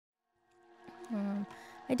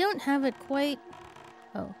I don't have it quite...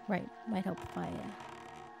 Oh, right. Might help if I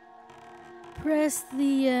press the...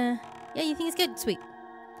 Yeah, you think it's good? Sweet.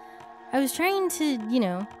 I was trying to, you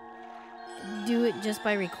know, do it just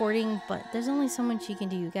by recording, but there's only so much you can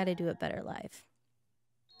do. You gotta do it better live.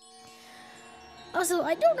 Also,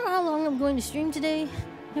 I don't know how long I'm going to stream today.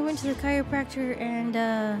 I went to the chiropractor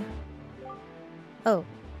and, Oh,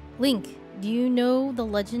 Link, do you know the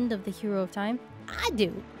legend of the Hero of Time? I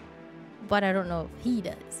do, but I don't know if he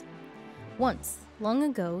does. Once, long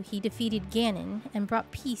ago, he defeated Ganon and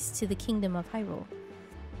brought peace to the kingdom of Hyrule.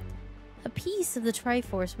 A piece of the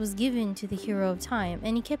Triforce was given to the Hero of Time,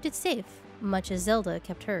 and he kept it safe, much as Zelda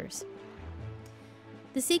kept hers.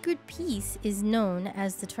 The sacred piece is known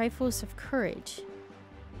as the Triforce of Courage.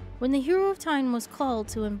 When the Hero of Time was called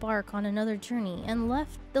to embark on another journey and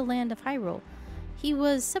left the land of Hyrule, he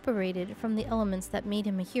was separated from the elements that made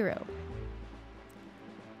him a hero.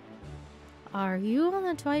 Are you on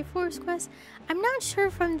the Triforce quest? I'm not sure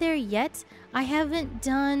if I'm there yet. I haven't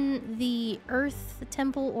done the Earth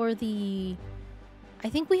Temple or the... I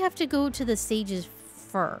think we have to go to the sages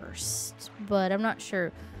first, but I'm not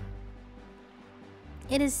sure.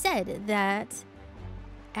 It is said that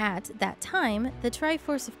at that time, the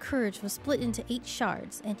Triforce of Courage was split into 8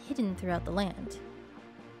 shards and hidden throughout the land.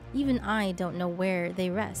 Even I don't know where they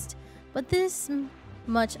rest, but this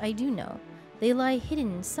much I do know. They lie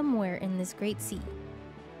hidden somewhere in this great sea.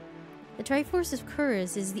 The Triforce of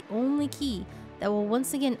Courage is the only key that will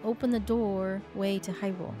once again open the doorway to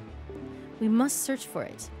Hyrule. We must search for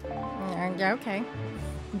it. Okay.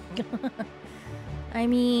 I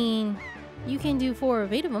mean, you can do 4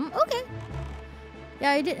 of 8 of them. Okay.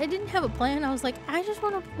 Yeah, I didn't have a plan. I was like, I just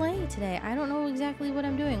want to play today. I don't know exactly what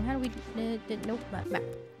I'm doing. How do we... nope, map.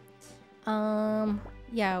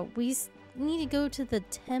 Yeah, we need to go to the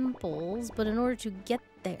temples, but in order to get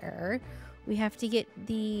there, we have to get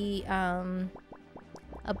the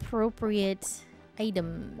appropriate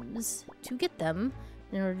items to get them.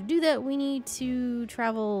 In order to do that, we need to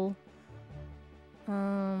travel.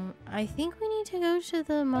 I think we need to go to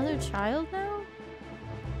the mother-child now.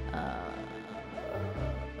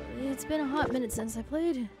 It's been a hot minute since I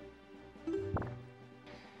played.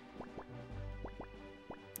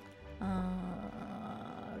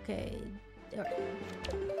 Okay. All right.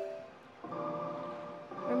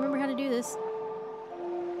 Remember how to do this.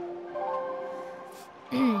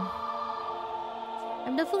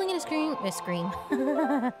 I'm definitely gonna scream.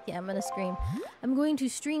 Yeah, I'm gonna scream. I'm going to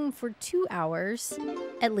stream for 2 hours,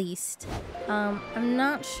 at least. I'm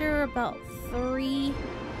not sure about 3.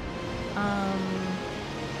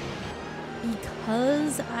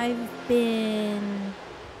 Because I've been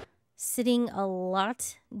sitting a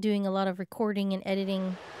lot, doing a lot of recording and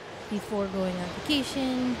editing before going on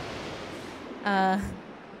vacation.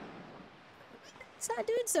 It's not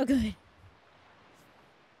doing so good.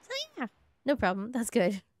 So yeah, no problem. That's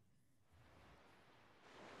good.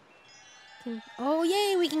 Oh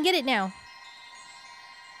yay, we can get it now.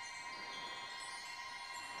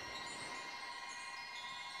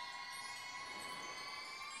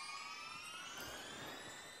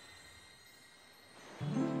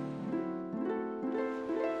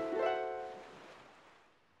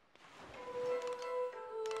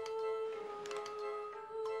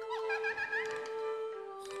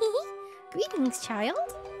 Greetings, child.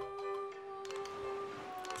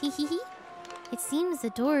 Teehee. It seems the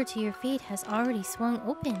door to your fate has already swung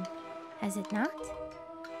open, has it not?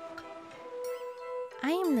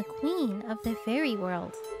 I am the queen of the fairy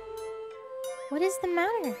world. What is the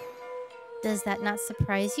matter? Does that not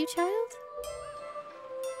surprise you, child?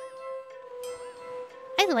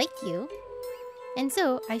 I like you, and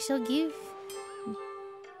so I shall give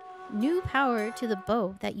new power to the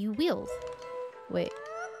bow that you wield. Wait.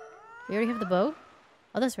 We already have the bow?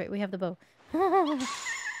 Oh, that's right. We have the bow. Oh,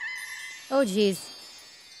 jeez.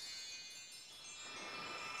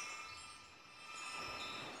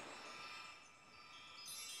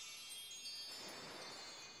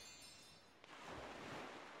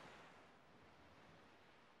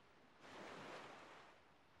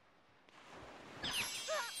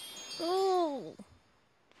 Oh.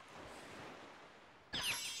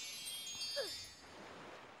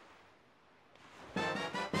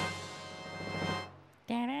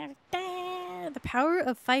 The power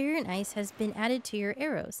of fire and ice has been added to your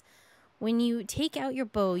arrows. When you take out your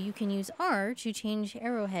bow, you can use R to change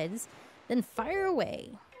arrowheads, then fire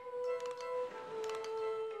away.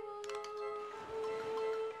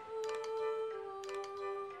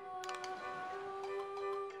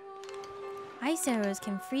 Ice arrows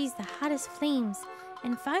can freeze the hottest flames,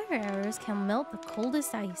 and fire arrows can melt the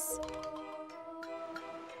coldest ice.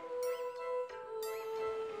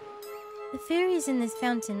 The fairies in this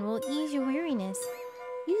fountain will ease your weariness.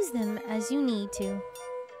 Use them as you need to.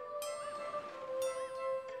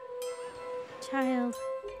 Child,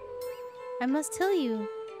 I must tell you,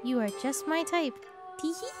 you are just my type.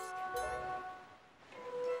 Teehee.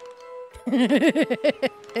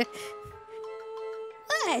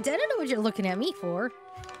 What? I don't know what you're looking at me for.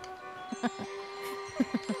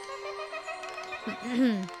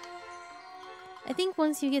 I think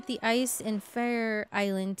once you get the Ice and Fire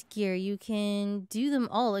Island gear, you can do them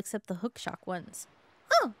all except the Hookshock ones.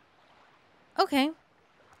 Oh! Okay.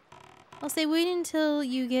 I'll say wait until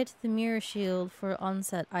you get the Mirror Shield for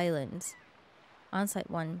Onset Island.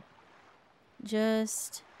 Onset 1.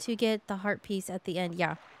 Just to get the heart piece at the end.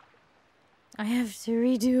 Yeah. I have to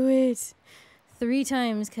redo it 3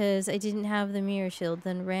 times because I didn't have the Mirror Shield,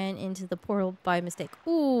 then ran into the portal by mistake.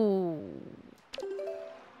 Ooh.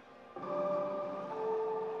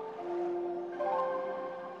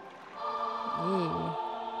 Ew.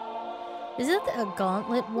 Is it a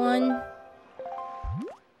gauntlet one?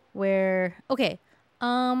 Where... Okay.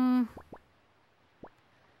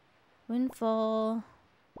 Windfall.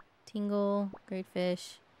 Tingle. Great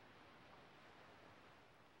fish.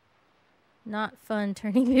 Not fun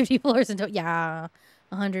turning 50 floors into... Yeah.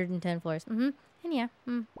 110 floors. And yeah.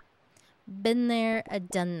 Been there.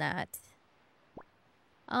 Done that.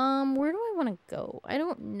 Where do I want to go? I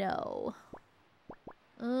don't know.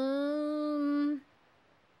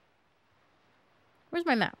 Where's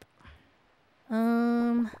my map?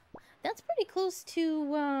 That's pretty close to,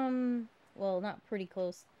 well, not pretty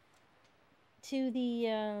close. To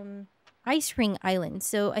the, Ice Ring Island.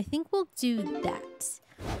 So I think we'll do that.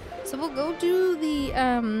 So we'll go do the,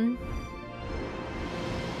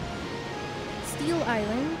 Steel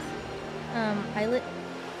Island. Islet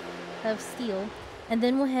of Steel. And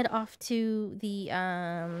then we'll head off to the,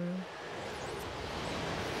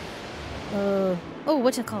 oh,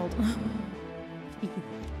 what's it called?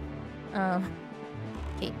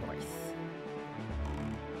 Cape North.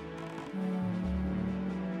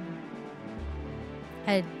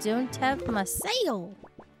 I don't have my sail.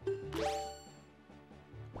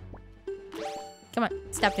 Come on,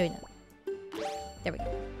 stop doing that. There we go.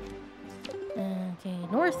 Okay,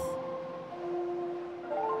 north.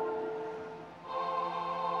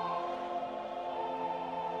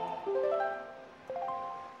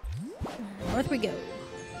 North we go.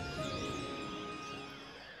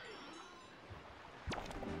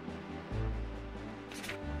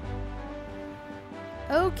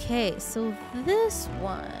 Okay, so this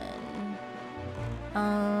one...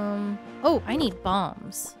 Oh, I need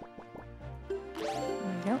bombs.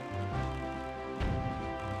 Nope.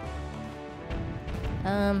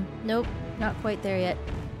 Nope. Not quite there yet.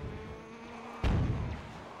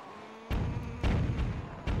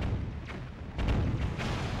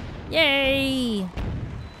 Yay!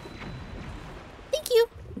 Thank you!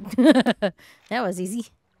 That was easy.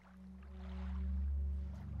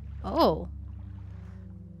 Oh.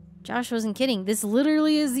 Josh wasn't kidding. This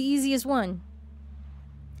literally is the easiest one.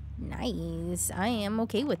 Nice. I am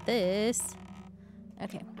okay with this.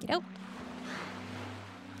 Okay, get out.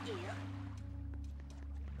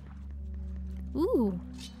 Ooh.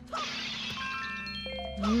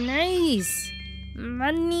 Nice.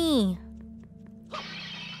 Money.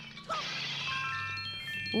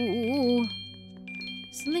 Ooh.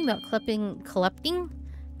 Something about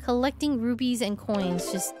collecting rubies and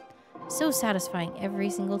coins. Just so satisfying every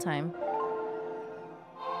single time.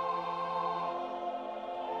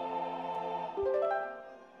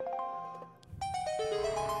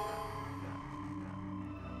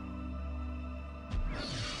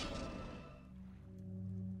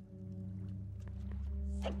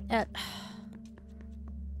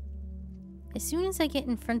 As soon as I get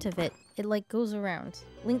in front of it, it like goes around.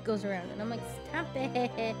 Link goes around, and I'm like, stop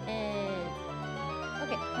it. Okay,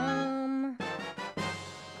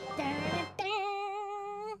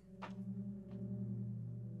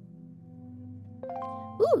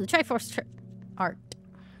 Ooh, the Triforce art.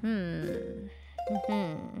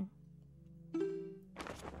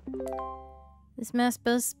 This mask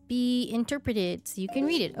must be interpreted so you can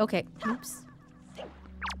read it. Okay. Oops.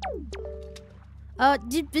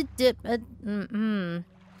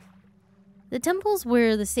 The temples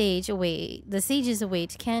where the sages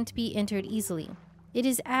await can't be entered easily. It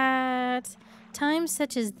is at times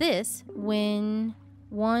such as this when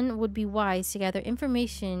one would be wise to gather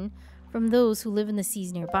information from those who live in the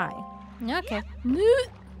seas nearby. Okay.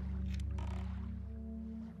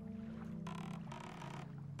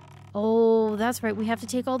 Oh, that's right. We have to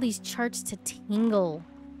take all these charts to Tingle.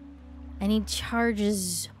 And he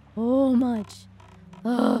charges so much.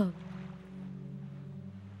 Ugh.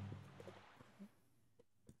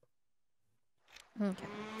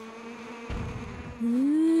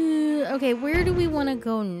 Okay, where do we want to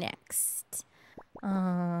go next?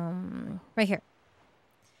 Right here.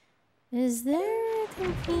 Is there a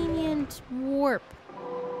convenient warp?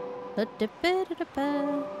 I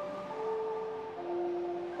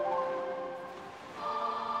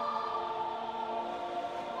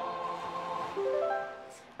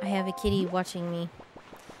have a kitty watching me.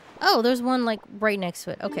 Oh, there's one like right next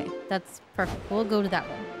to it. Okay, that's perfect. We'll go to that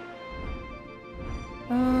one.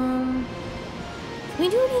 Can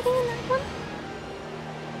we do anything in that one?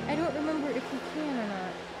 I don't remember if we can or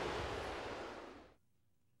not.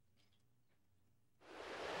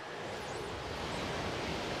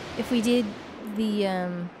 If we did the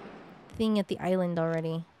thing at the island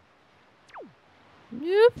already.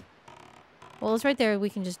 Nope. Well, it's right there. We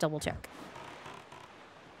can just double check.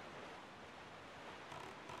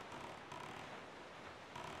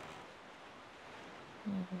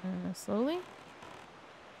 Slowly.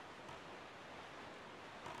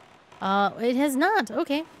 It has not.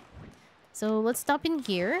 Okay. So let's stop in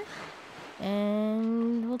here.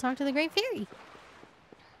 And we'll talk to the Great Fairy.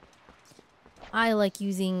 I like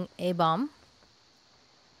using a bomb.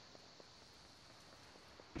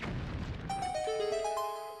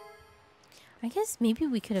 I guess maybe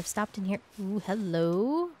we could have stopped in here. Ooh,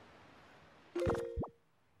 hello.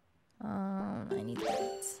 I need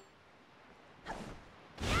that.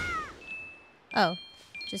 Oh,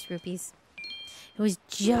 just rupees. It was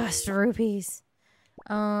just rupees.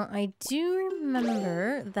 I do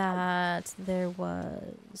remember that there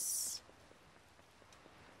was...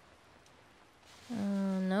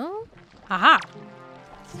 no? Haha!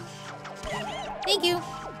 Thank you!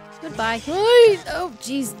 Goodbye. Wait! Oh,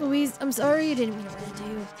 jeez, Louise. I'm sorry. I didn't mean to run into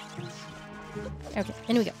you. Okay,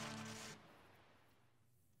 in we go.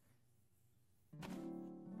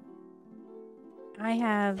 I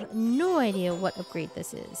have no idea what upgrade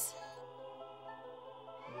this is.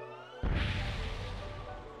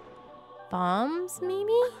 Bombs,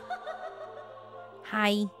 maybe?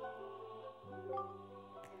 Hi.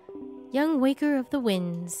 Young Waker of the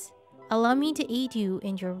Winds, allow me to aid you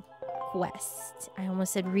in your quest. I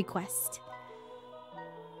almost said request.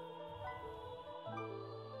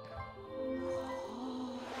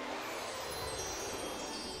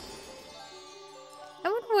 I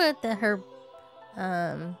wonder what her...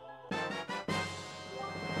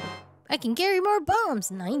 I can carry more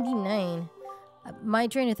bombs! 99. My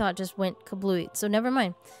train of thought just went kablooey, so never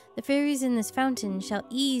mind. The fairies in this fountain shall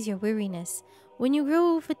ease your weariness. When you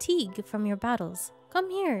grow fatigued from your battles, come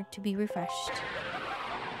here to be refreshed.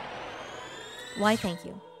 Why, thank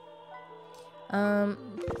you. I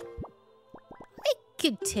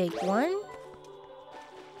could take one.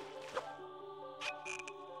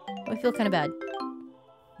 I feel kind of bad.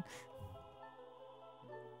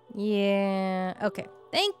 Yeah, okay.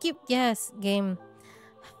 Thank you. Yes, game.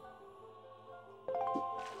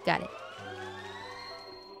 Got it.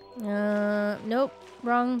 Nope.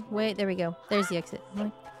 Wrong way. There we go. There's the exit.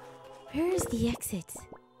 Where's the exit?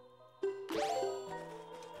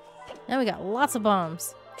 Now we got lots of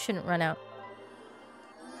bombs. Shouldn't run out.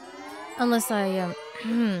 Unless I,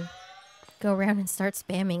 go around and start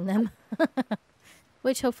spamming them.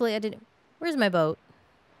 Which hopefully I didn't. Where's my boat?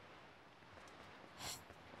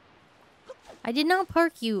 I did not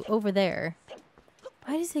park you over there.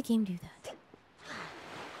 Why does the game do that?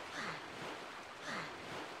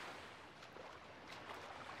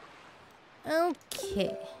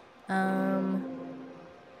 Okay.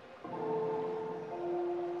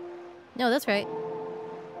 No, that's right.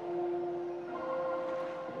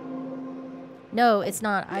 No, it's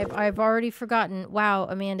not. I've already forgotten. Wow,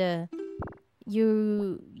 Amanda. I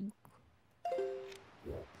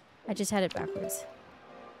just had it backwards.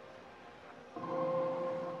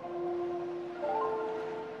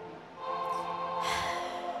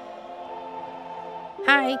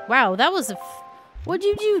 Hi. Wow, that was a... What'd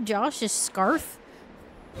you do, Josh? A scarf?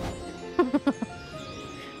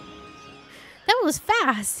 That was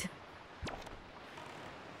fast.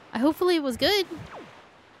 Hopefully it was good.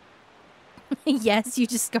 Yes, you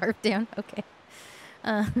just scarfed down. Okay.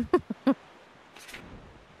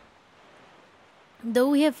 Though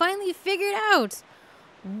we have finally figured out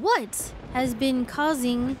what has been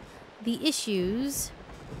causing the issues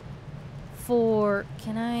for...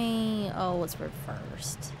 Can I... Oh, let's read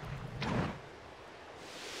first.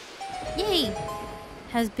 Yay!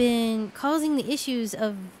 Has been causing the issues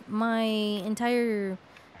of my entire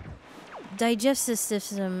digestive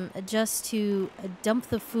system just to dump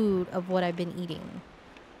the food of what I've been eating.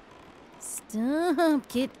 Stop!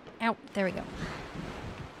 Get out! There we go.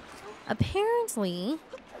 Apparently,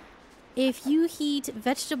 if you heat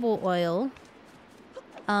vegetable oil,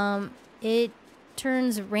 it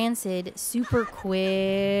turns rancid super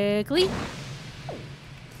quickly.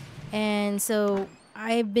 And so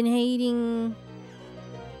I've been hating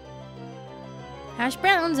hash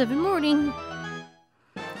browns every morning.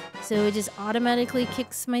 So it just automatically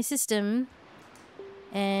kicks my system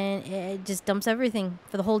and it just dumps everything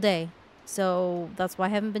for the whole day. So that's why I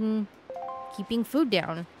haven't been keeping food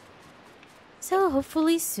down. So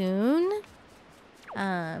hopefully soon,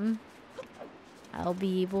 I'll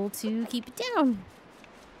be able to keep it down.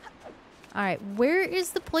 Alright, where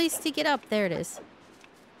is the place to get up? There it is.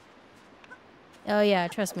 Oh yeah,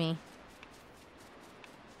 trust me.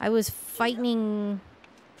 I was fighting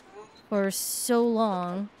for so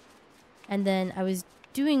long, and then I was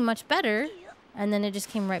doing much better, and then it just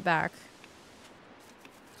came right back.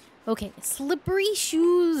 Okay, slippery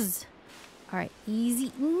shoes. Alright,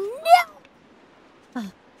 easy. No!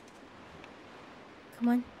 Come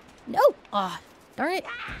on. No! Oh, darn it.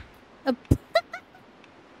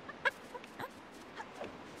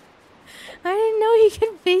 I didn't know you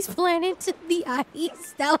could face plant into the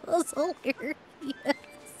ice. That was hilarious.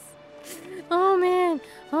 Oh man.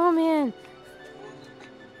 Oh man.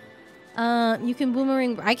 You can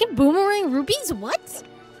boomerang. I can boomerang rupees? What?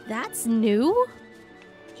 That's new?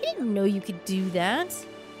 I didn't know you could do that.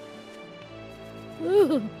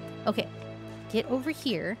 Ooh. Okay. Get over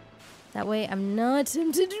here. That way I'm not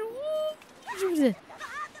tempted to...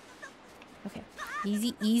 Okay.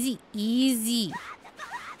 Easy, easy, easy.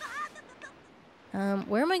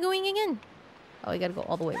 Where am I going again? Oh, I gotta go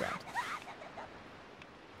all the way around.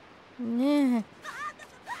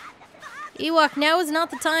 Ewok, now is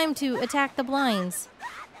not the time to attack the blinds.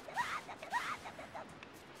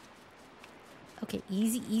 Okay,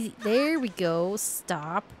 easy, easy. There we go.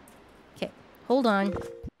 Stop. Okay, hold on.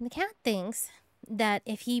 The cat thinks that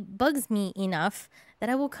if he bugs me enough, that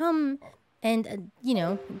I will come and, you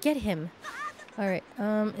know, get him. Alright,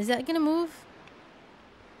 is that gonna move?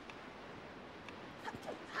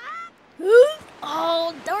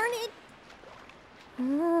 Oh, darn it!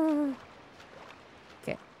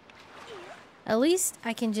 Okay. At least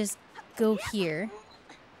I can just go here.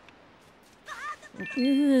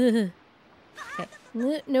 Okay.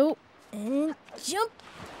 No. And jump.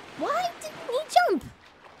 Why didn't he jump?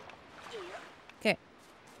 Okay.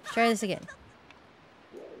 Try this again.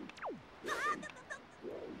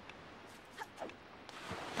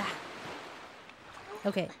 Ah.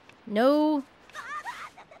 Okay. No.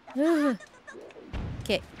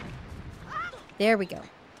 Okay. There we go.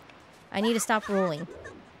 I need to stop rolling.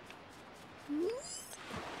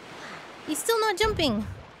 He's still not jumping.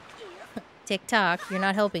 Tick-tock, you're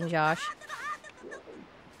not helping, Josh.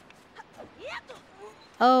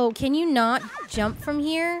 Oh, can you not jump from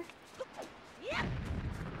here?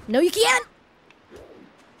 No, you can't!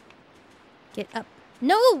 Get up.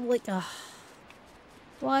 No! Like, ugh.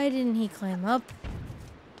 Why didn't he climb up?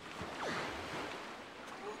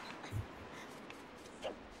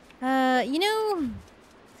 You know,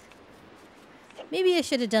 maybe I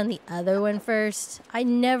should have done the other one first. I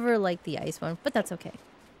never liked the ice one, but that's okay.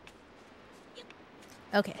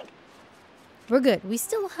 Okay. We're good. We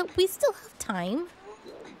still have time.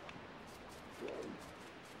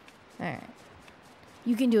 All right.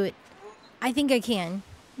 You can do it. I think I can.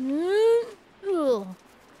 Okay.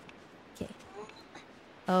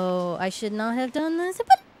 Oh, I should not have done this.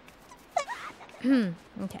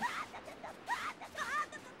 Okay.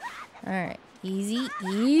 Alright. Easy,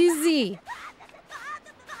 easy.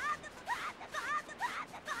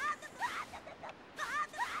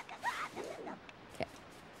 Okay.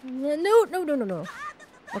 No.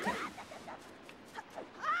 Okay.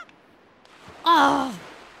 Oh!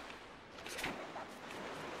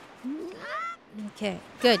 Okay.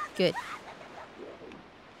 Good.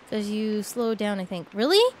 Because you slowed down, I think.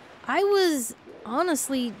 Really? I was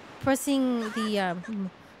honestly pressing the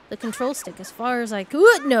control stick as far as I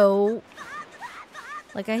could. No.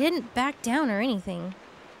 Like, I didn't back down or anything.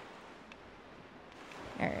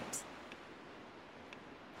 Alright.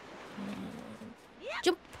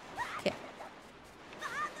 Jump. Okay.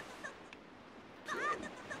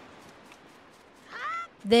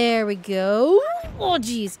 There we go. Oh,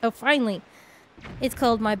 jeez. Oh, finally. It's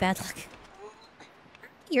called my bad luck.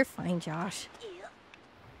 You're fine, Josh.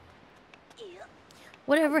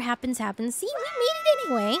 Whatever happens, happens. See, we made it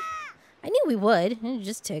anyway. I knew we would. It'd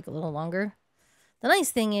just take a little longer. The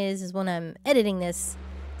nice thing is when I'm editing this,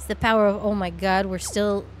 it's the power of, oh my god, we're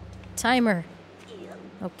still timer.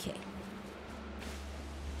 Okay.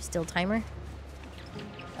 Still timer.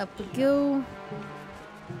 Up we go.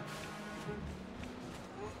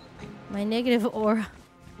 My negative aura.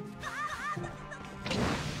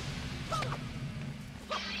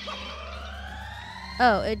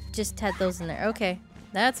 Oh, it just had those in there. Okay,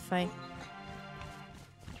 that's fine.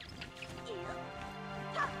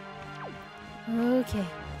 Okay,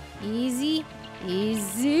 easy,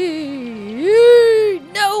 easy.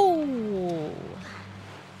 No.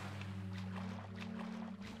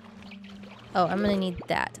 Oh, I'm gonna need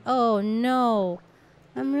that. Oh no,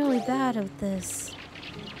 I'm really bad at this.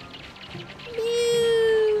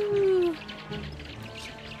 Mew.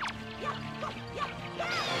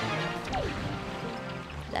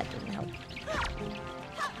 That didn't help.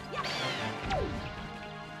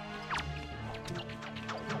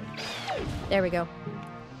 There we go.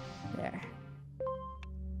 There.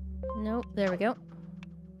 Nope, there we go.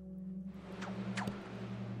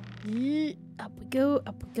 Up we go,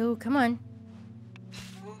 up we go. Come on.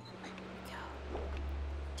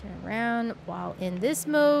 Turn around. While in this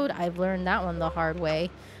mode, I've learned that one the hard way.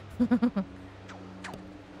 Okay,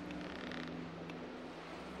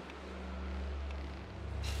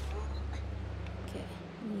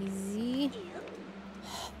 easy.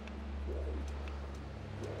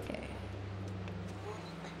 Okay.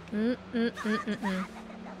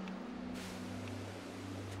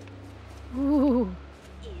 Ooh.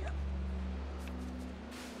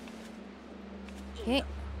 Okay.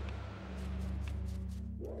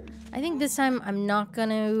 I think this time I'm not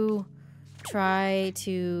gonna try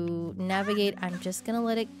to navigate. I'm just gonna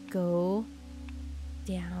let it go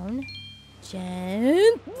down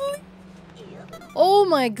gently. Oh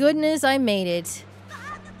my goodness, I made it.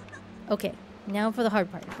 Okay, now for the hard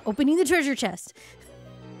part. Opening the treasure chest.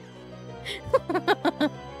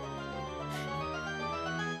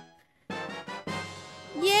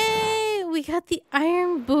 Yay! We got the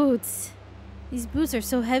iron boots. These boots are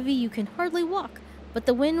so heavy you can hardly walk, but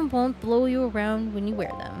the wind won't blow you around when you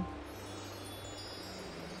wear them.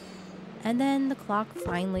 And then the clock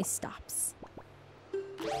finally stops.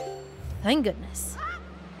 Thank goodness.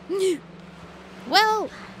 Well,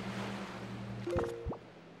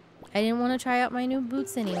 I didn't want to try out my new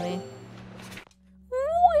boots anyway.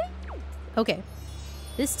 Okay,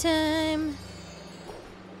 this time,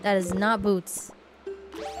 that is not boots.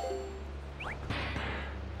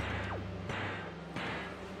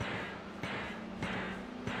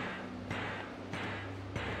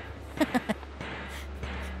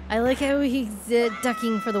 I like how he's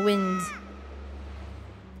ducking for the wind.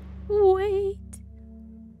 Wait.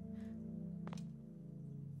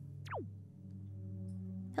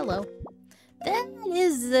 Hello. That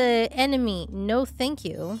is the enemy. No, thank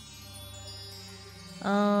you.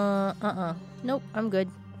 Nope, I'm good.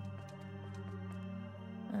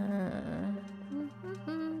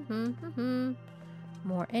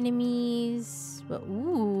 More enemies. But,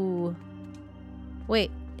 ooh.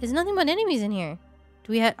 Wait, there's nothing but enemies in here.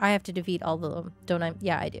 Do we have? I have to defeat all of them, don't I?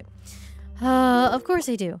 Yeah, I do. Of course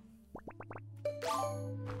I do.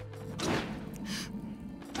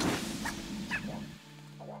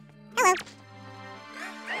 Hello.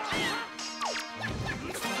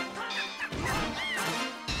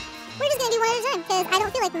 We're just gonna do one at a time, because I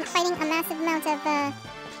don't feel like fighting a massive amount of,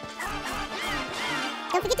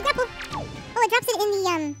 Don't forget to grapple! Oh, it drops it in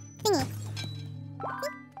the, thingy.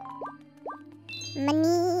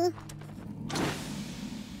 Money.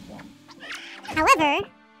 However,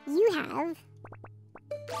 you have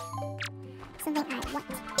something I want.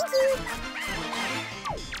 Thank you!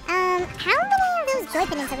 How many of those joy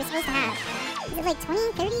pendants are we supposed to have? Is it like 20,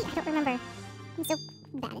 30? I don't remember. I'm so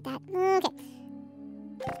bad at that. Okay.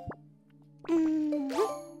 40?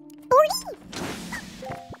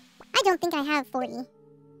 I don't think I have 40. I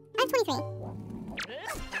have 23.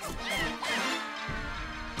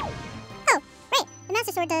 Oh, right. The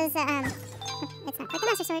Master Sword does, it's not like the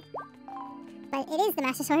Master Sword. But it is the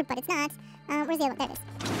Master Sword, but it's not. Where's the other one? There it is.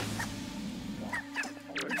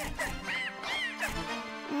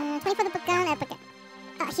 20 for the book gun, book gun.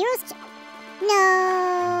 Heroes.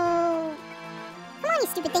 No. Come on, you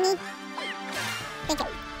stupid thingy. Thank you.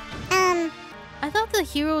 I thought the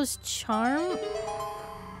hero's charm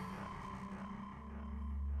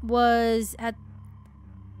was at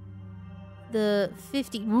the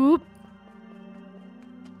 50. Whoop.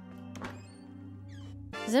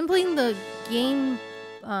 Because I'm playing the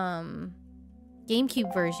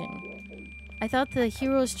GameCube version. I thought the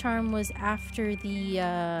hero's charm was after the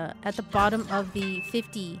at the bottom of the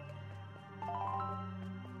 50.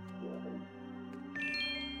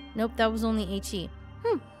 Nope, that was only HD.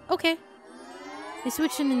 Okay. They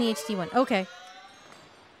switched it in the HD one. Okay.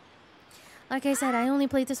 Like I said, I only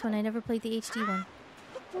played this one. I never played the HD one.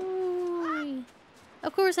 Ooh.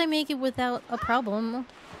 Of course, I make it without a problem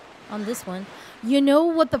on this one. You know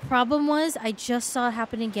what the problem was? I just saw it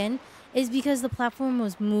happen again. Is because the platform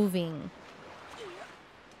was moving.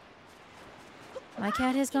 My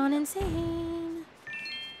cat has gone insane.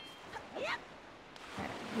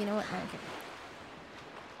 Alright, you know what? I don't care.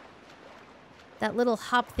 That little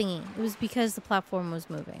hop thingy. It was because the platform was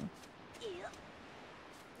moving.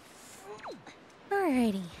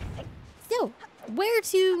 Alrighty. So, where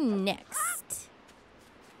to next?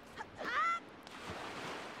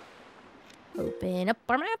 Open up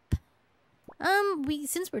our map.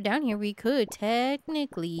 Since we're down here, we could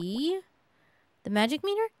technically... The magic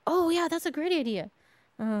meter? Oh, yeah, that's a great idea.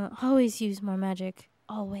 Always use more magic.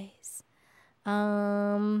 Always.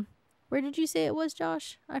 Where did you say it was,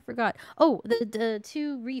 Josh? I forgot. Oh, the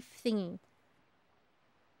two reef thingy.